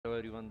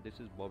everyone, this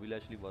is Bobby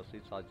Lashley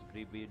versus Sajad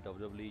Gharibi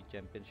WWE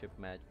Championship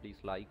match. Please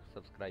like,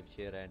 subscribe,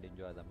 share and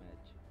enjoy the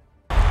match.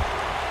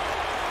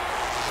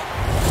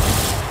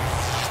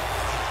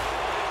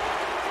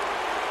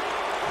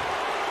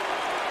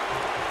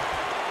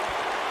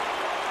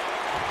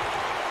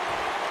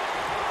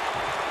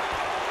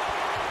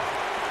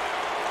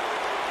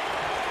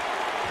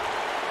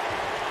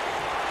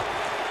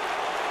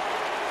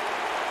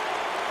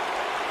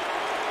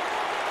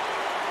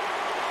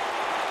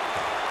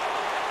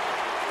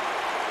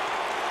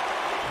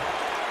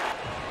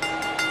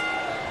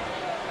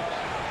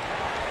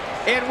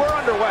 And we're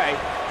underway.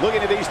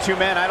 Looking at these two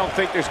men, I don't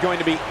think there's going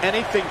to be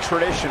anything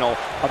traditional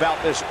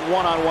about this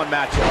one-on-one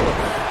matchup.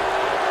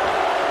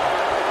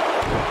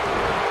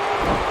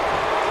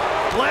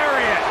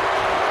 Lariat!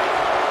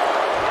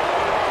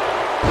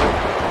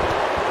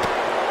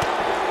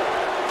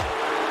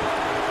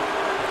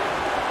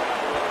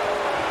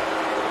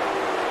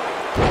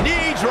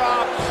 Knee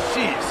drop.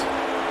 Jeez.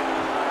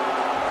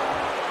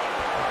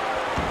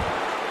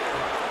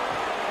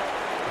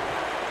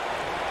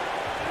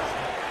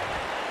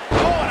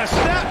 A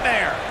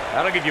snapmare.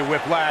 That'll give you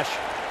whiplash.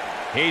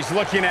 He's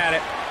looking at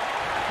it.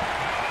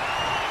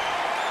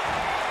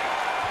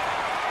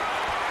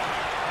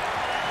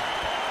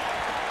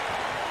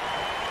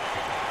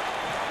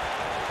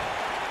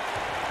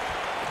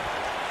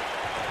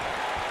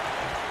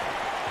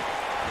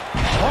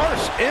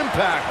 Harsh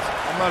impact.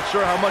 I'm not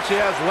sure how much he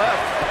has left.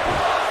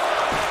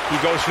 He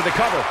goes for the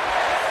cover.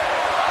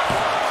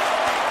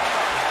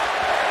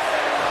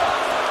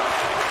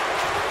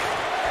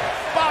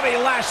 Bobby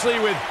Lashley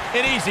with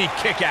an easy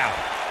kick out.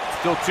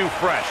 Still too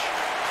fresh.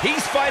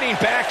 He's fighting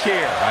back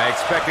here. I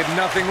expected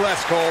nothing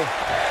less, Cole.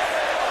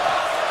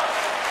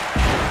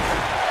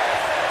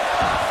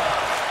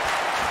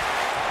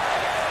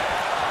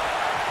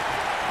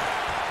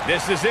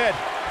 This is it.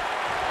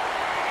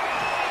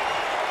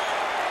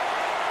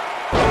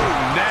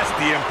 Ooh,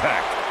 nasty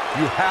impact.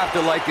 You have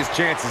to like his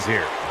chances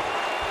here.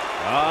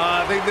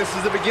 I think this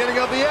is the beginning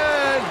of the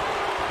end.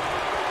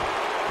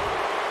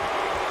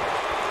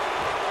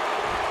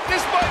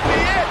 This might be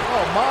it.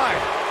 Oh, my.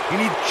 He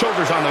needs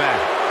shoulders on the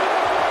mat.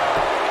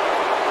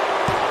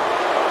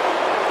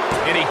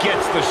 And he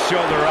gets the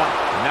shoulder up.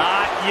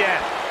 Not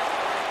yet.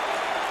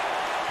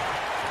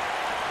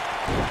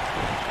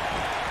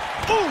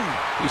 Boom.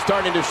 He's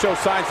starting to show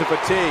signs of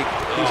fatigue.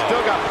 He's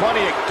still got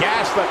plenty of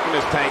gas left in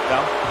his tank,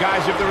 though.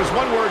 Guys, if there was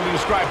one word to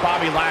describe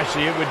Bobby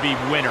Lashley, it would be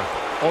winner.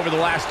 Over the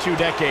last 2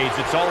 decades,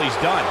 it's all he's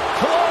done.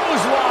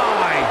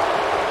 Clothesline.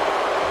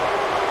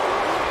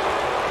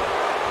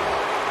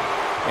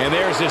 And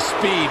there's his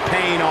speed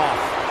paying off.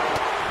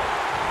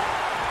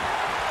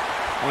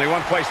 Only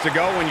one place to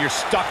go when you're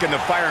stuck in the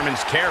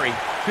fireman's carry.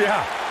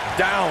 Yeah,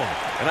 down.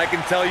 And I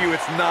can tell you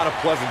it's not a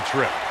pleasant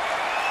trip.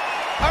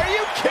 Are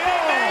you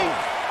kidding me?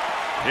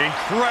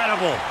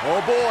 Incredible.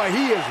 Oh boy,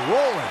 he is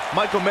rolling.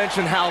 Michael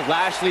mentioned how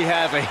Lashley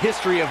has a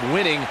history of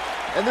winning,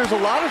 and there's a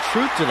lot of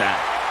truth to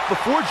that.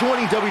 Before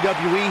joining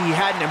WWE, he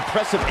had an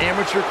impressive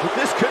amateur.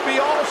 This could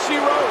be all she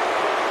wrote.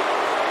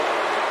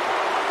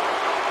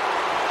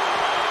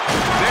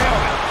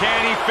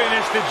 Can he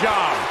finish the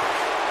job?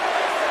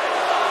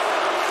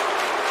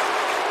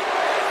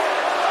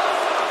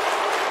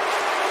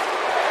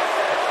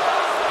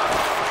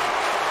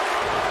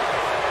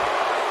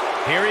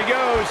 Here he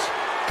goes.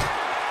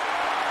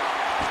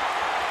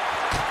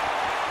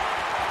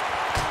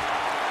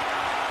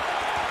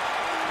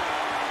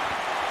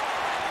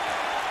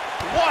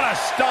 What a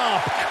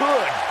stomp.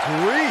 Good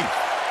grief.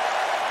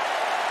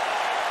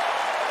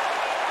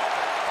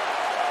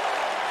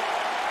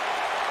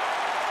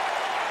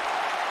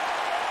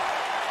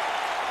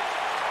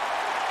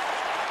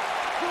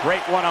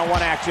 Great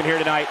one-on-one action here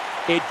tonight.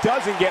 It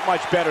doesn't get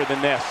much better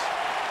than this.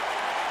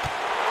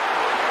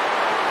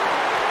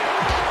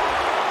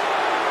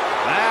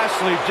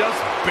 Lashley just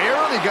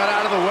barely got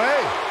out of the way.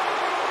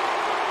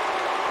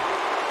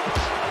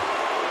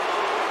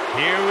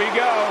 Here we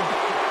go.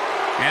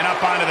 And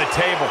up onto the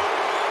table.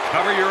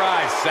 Cover your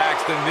eyes,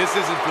 Saxton. This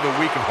isn't for the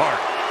weak of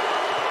heart.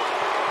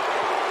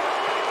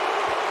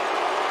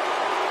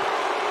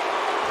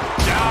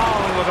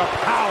 Down with a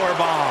power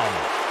bomb.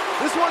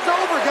 This one's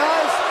over,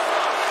 guys.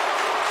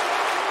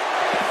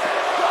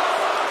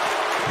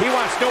 He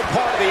wants no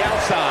part of the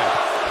outside.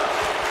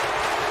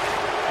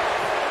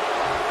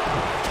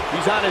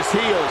 He's on his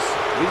heels.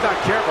 He's not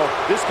careful.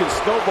 This can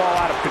snowball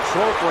out of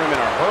control for him in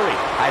a hurry.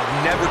 I'd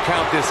never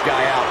count this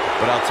guy out,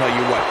 but I'll tell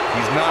you what,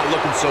 he's not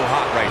looking so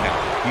hot right now.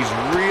 He's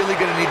really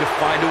going to need to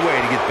find a way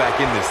to get back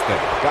in this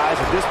thing. Guys,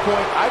 at this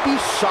point, I'd be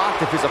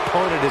shocked if his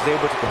opponent is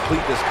able to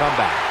complete this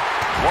comeback.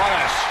 What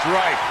a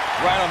strike.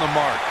 Right on the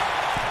mark.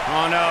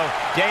 Oh, no.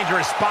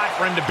 Dangerous spot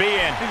for him to be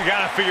in. You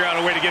got to figure out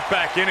a way to get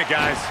back in it,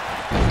 guys.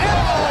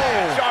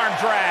 Oh! Arm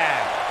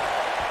drag.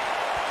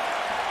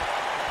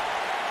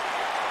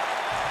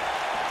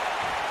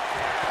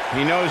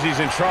 He knows he's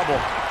in trouble.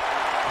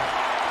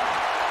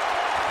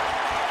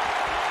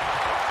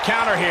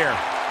 Counter here.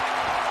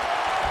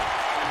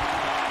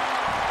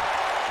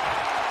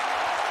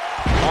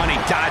 Oh, and he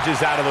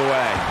dodges out of the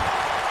way.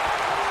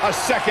 a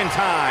second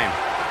time.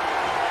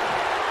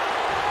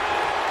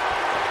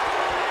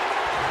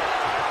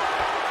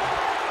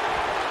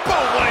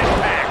 Boom, what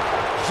impact.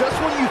 Just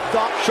when you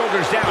thought...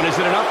 Shoulders down, is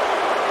it enough?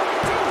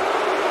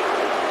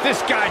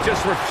 This guy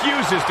just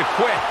refuses to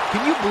quit.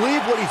 Can you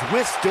believe what he's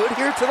withstood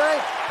here today?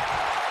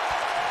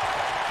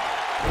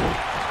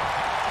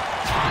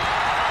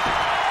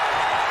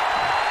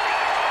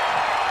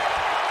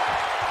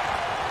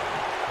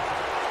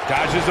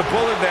 Dodges a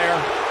bullet there.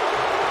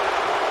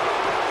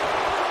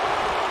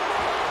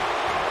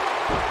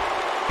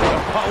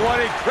 Oh, what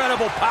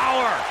incredible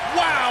power.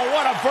 Wow,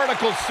 what a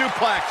vertical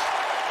suplex.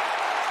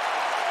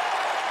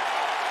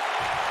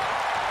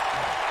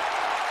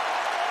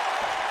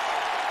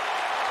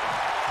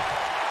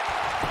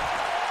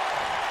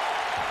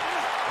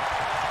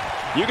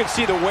 You can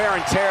see the wear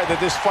and tear that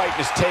this fight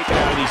has taken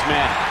out of these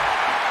men.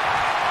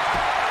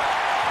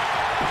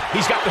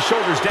 He's got the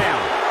shoulders down.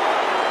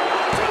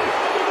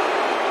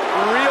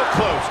 Real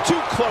close,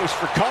 too close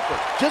for comfort.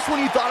 Just when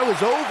you thought it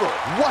was over.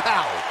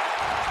 Wow.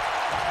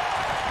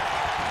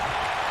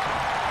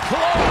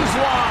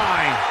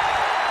 Clothesline.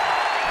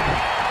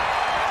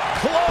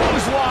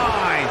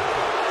 Clothesline.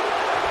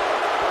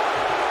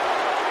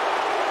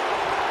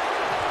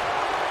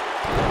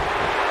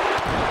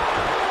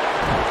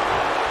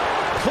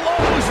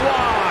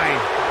 Clothesline.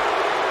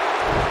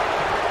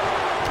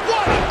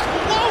 What a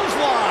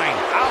clothesline.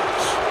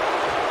 Ouch.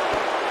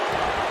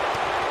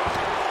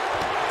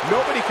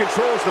 Nobody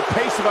controls the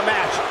pace of a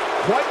match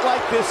quite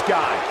like this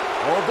guy.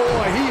 Oh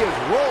boy, he is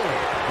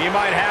rolling. He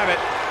might have it.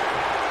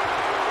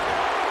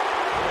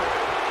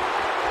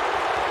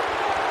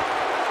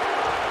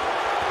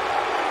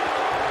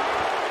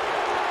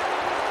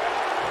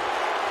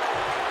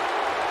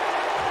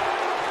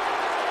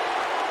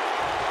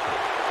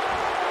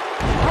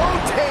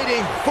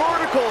 Rotating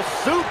vertical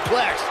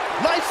suplex.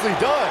 Nicely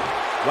done.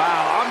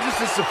 Wow, I'm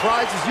just as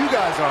surprised as you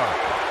guys are.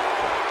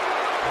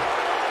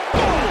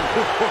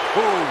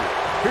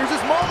 Here's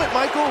his moment,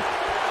 Michael.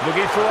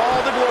 Looking for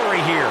all the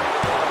glory here.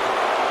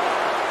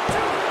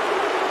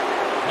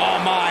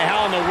 Oh my,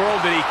 how in the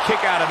world did he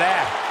kick out of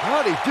that?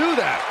 How'd he do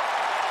that?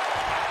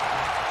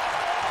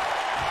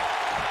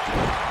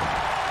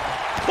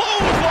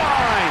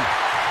 Clothesline!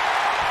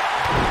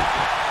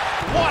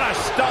 What a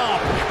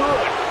stomp!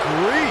 Good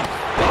grief.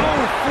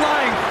 Oh,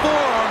 flying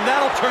forearm.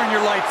 That'll turn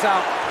your lights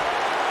out.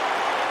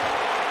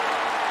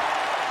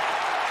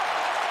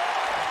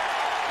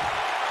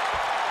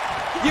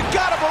 You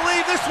gotta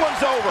believe this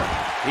one's over.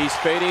 He's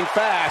fading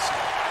fast.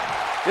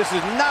 This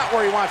is not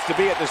where he wants to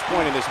be at this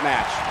point in this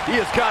match. He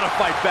has got to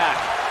fight back.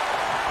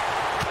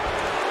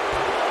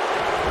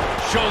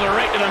 Shoulder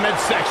right to the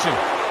midsection.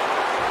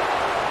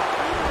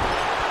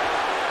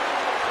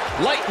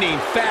 Lightning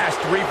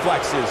fast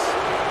reflexes.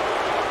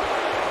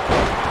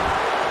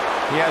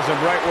 He has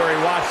him right where he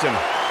wants him.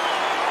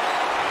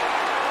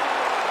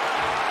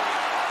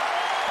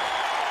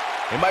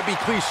 It might be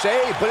cliche,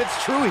 but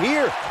it's true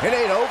here. It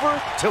ain't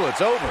over till it's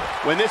over.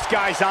 When this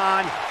guy's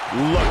on,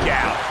 look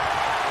out.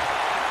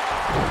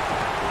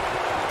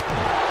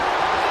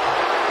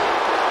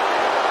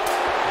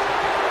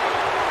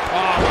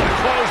 Oh, what a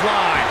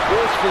clothesline.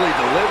 Forcefully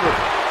delivered.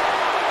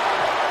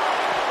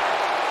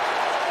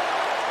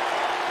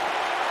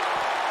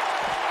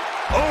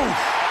 Oof.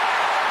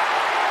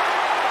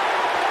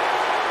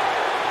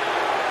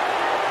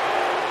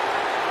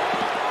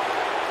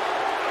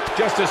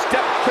 Just a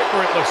step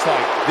quicker, it looks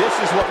like. This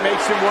is what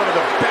makes him one of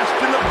the best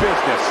in the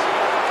business.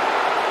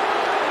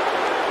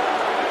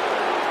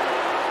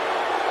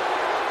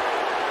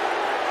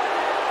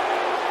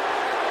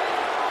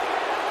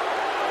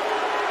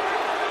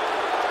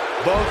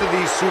 Both of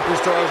these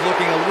superstars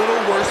looking a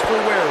little worse for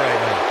wear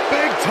right now.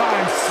 Big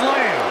time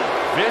slam.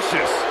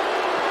 Vicious.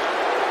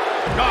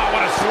 Oh,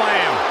 what a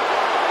slam.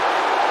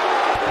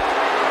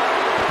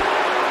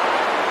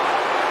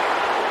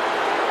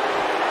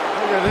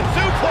 Look at the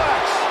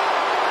suplex.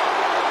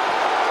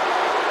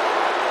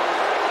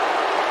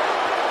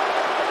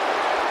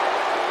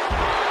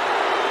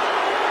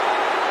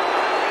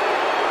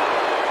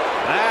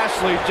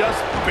 Lashley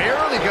just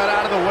barely got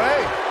out of the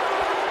way.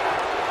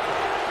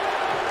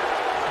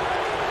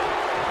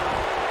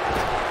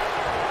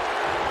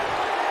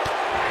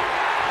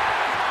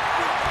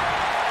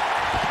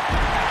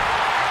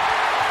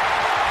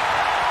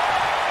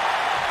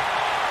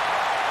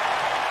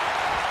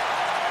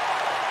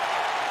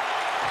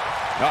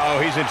 Uh-oh,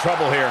 he's in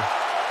trouble here.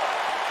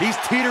 He's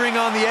teetering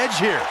on the edge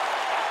here.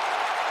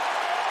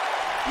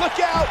 Look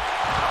out!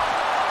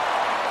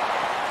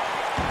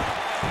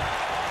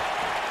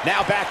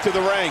 Now back to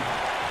the ring.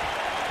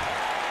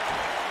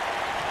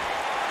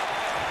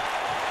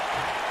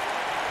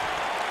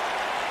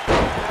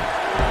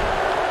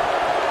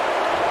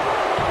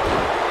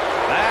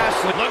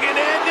 Lashley looking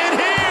to end it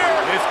here.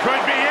 This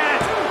could be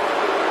it.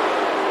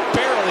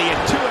 Barely at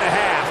 2.5.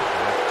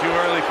 That's too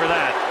early for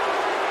that.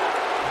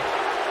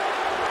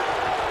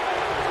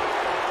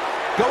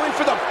 Going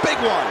for the big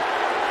one.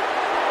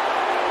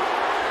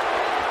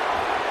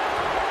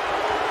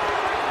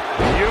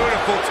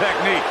 Beautiful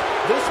technique.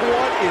 This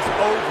one is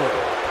over.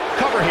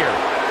 Cover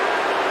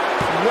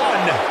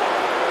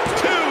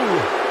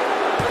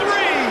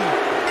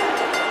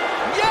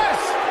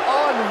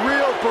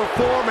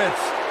performance.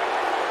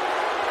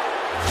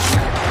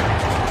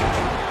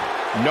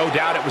 No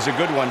doubt it was a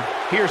good one.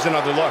 Here's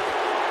another look.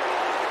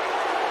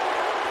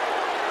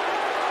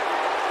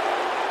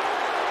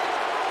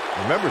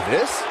 Remember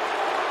this?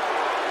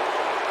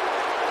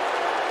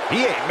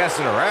 He ain't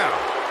messing around.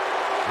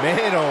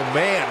 Man, oh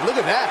man, look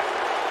at that.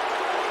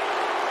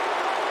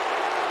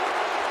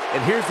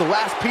 And here's the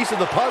last piece of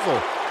the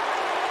puzzle.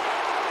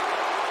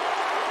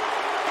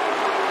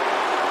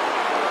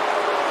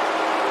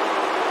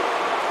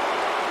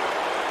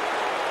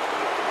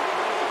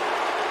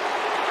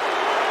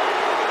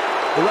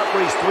 The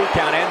referee's 3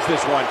 count ends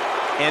this one.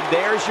 And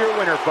there's your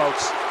winner,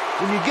 folks.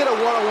 When you get a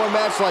one-on-one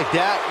match like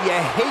that, you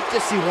hate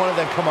to see one of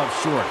them come up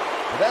short.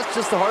 But that's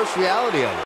just the harsh reality of it.